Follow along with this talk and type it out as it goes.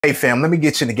Hey fam, let me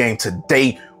get you in the game.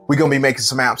 Today, we're gonna be making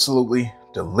some absolutely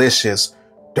delicious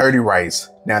dirty rice.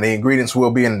 Now the ingredients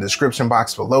will be in the description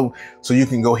box below, so you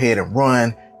can go ahead and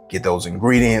run, get those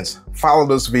ingredients, follow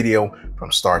this video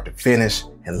from start to finish,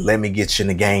 and let me get you in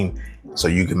the game so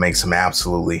you can make some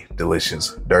absolutely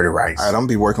delicious dirty rice. All right, I'm gonna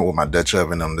be working with my Dutch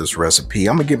oven on this recipe.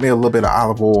 I'm gonna get me a little bit of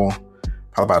olive oil,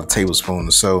 probably about a tablespoon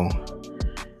or so.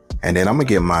 And then I'm gonna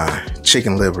get my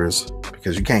chicken livers,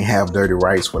 because you can't have dirty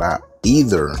rice without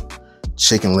either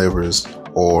chicken livers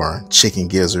or chicken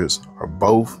gizzards or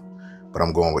both, but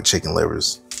I'm going with chicken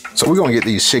livers. So we're gonna get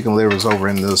these chicken livers over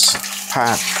in this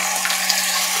pot.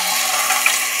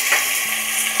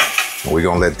 We're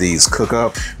gonna let these cook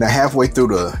up. Now halfway through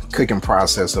the cooking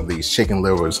process of these chicken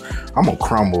livers, I'm gonna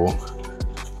crumble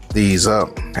these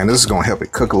up, and this is gonna help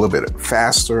it cook a little bit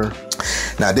faster.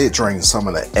 Now I did drain some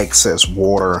of the excess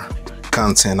water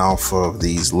content off of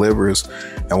these livers,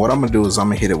 and what I'm gonna do is I'm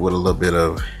gonna hit it with a little bit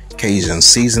of Cajun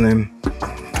seasoning.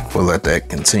 We'll let that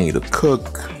continue to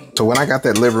cook. So when I got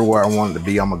that liver where I want it to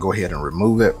be, I'm gonna go ahead and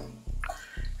remove it,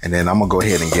 and then I'm gonna go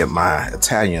ahead and get my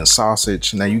Italian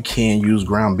sausage. Now you can use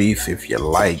ground beef if you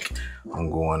like. I'm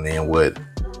going in with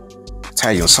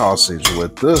Italian sausage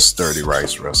with this dirty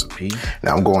rice recipe.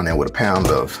 Now I'm going in with a pound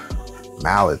of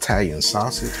mild Italian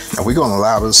sausage. Now we're gonna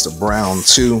allow this to brown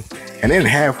too. And then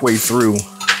halfway through,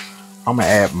 I'm gonna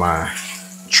add my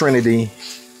Trinity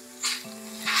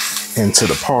into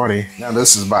the party. Now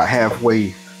this is about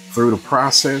halfway through the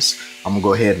process. I'm gonna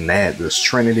go ahead and add this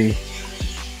Trinity.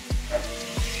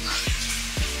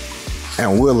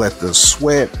 And we'll let this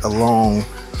sweat along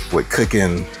with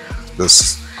cooking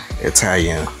this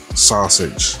Italian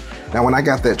sausage. Now when I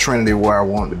got that Trinity where I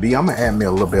want it to be, I'm gonna add me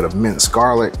a little bit of minced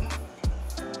garlic.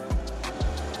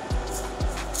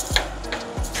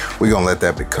 We're gonna let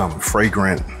that become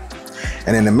fragrant.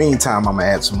 And in the meantime, I'm gonna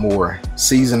add some more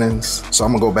seasonings. So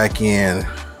I'm gonna go back in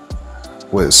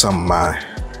with some of my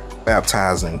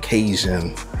baptizing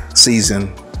Cajun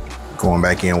season. Going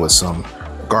back in with some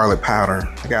garlic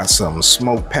powder. I got some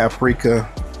smoked paprika.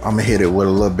 I'm gonna hit it with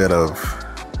a little bit of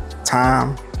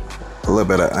thyme, a little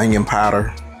bit of onion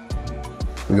powder.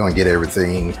 We're gonna get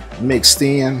everything mixed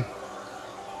in.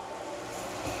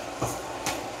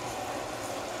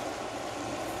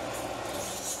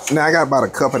 Now I got about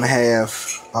 1.5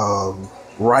 cups of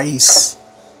rice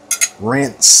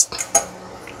rinsed.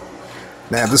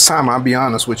 Now this time, I'll be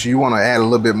honest with you, want to add a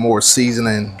little bit more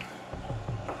seasoning.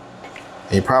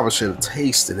 And you probably should have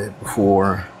tasted it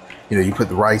before, you put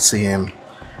the rice in.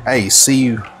 Hey,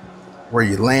 see where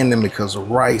you're landing, because the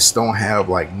rice don't have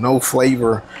like no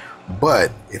flavor.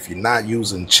 But if you're not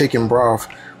using chicken broth,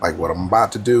 like what I'm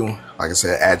about to do, like I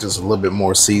said, add just a little bit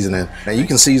more seasoning. Now you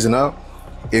can season up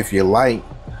if you like.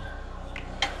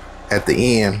 At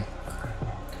the end,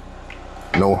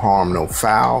 no harm, no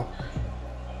foul.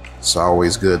 It's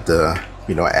always good to,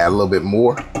 add a little bit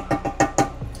more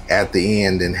at the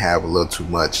end than have a little too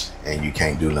much and you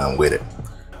can't do nothing with it.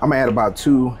 I'm gonna add about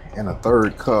 2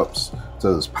 1/3 cups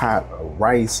to this pot of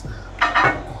rice.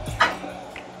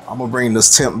 I'm gonna bring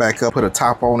this temp back up, put a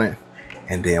top on it,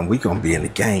 and then we gonna be in the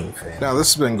game, fam. Now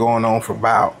this has been going on for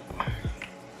about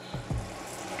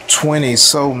 20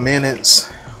 so minutes.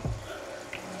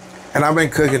 And I've been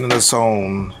cooking this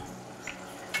on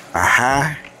a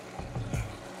high,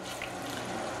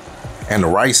 and the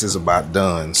rice is about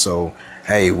done. So,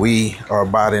 hey, we are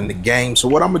about in the game. So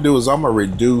what I'm gonna do is I'm gonna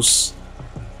reduce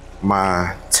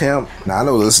my temp. Now I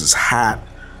know this is hot,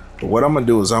 but what I'm gonna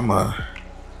do is I'm gonna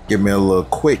give me a little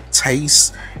quick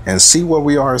taste and see where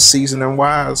we are seasoning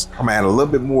wise. I'm gonna add a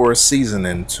little bit more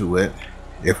seasoning to it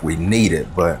if we need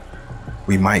it, but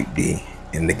we might be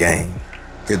in the game.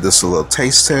 Get this a little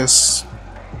taste test.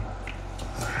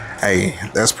 Hey,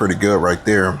 that's pretty good right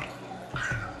there.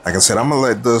 Like I said, I'm gonna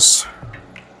let this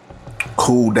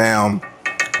cool down.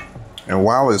 And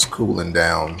while it's cooling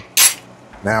down,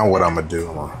 now what I'm gonna do,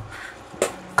 I'm gonna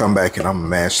come back and I'm gonna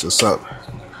mash this up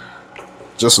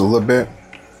just a little bit.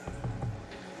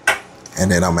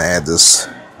 And then I'm gonna add this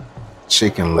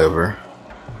chicken liver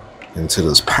into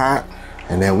this pot.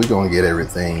 And then we're gonna get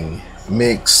everything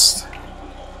mixed.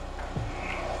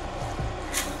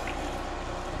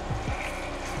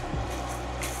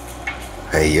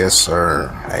 Hey, yes sir.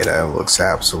 Hey, that looks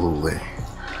absolutely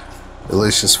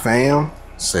delicious, fam.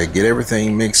 So get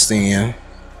everything mixed in.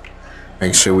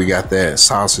 Make sure we got that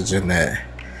sausage and that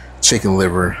chicken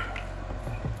liver,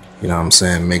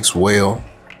 mixed well.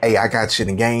 Hey, I got you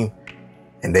in the game.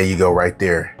 And there you go right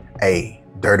there. Hey,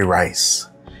 dirty rice.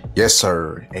 Yes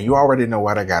sir. And you already know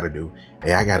what I gotta do.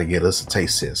 Hey, I gotta get us a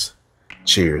taste test.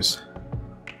 Cheers.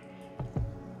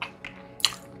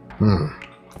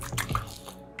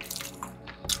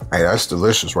 Hey, that's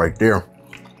delicious right there.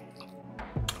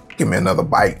 Give me another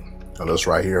bite of this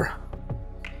right here.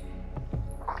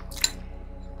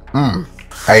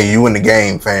 Hey, you in the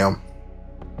game, fam.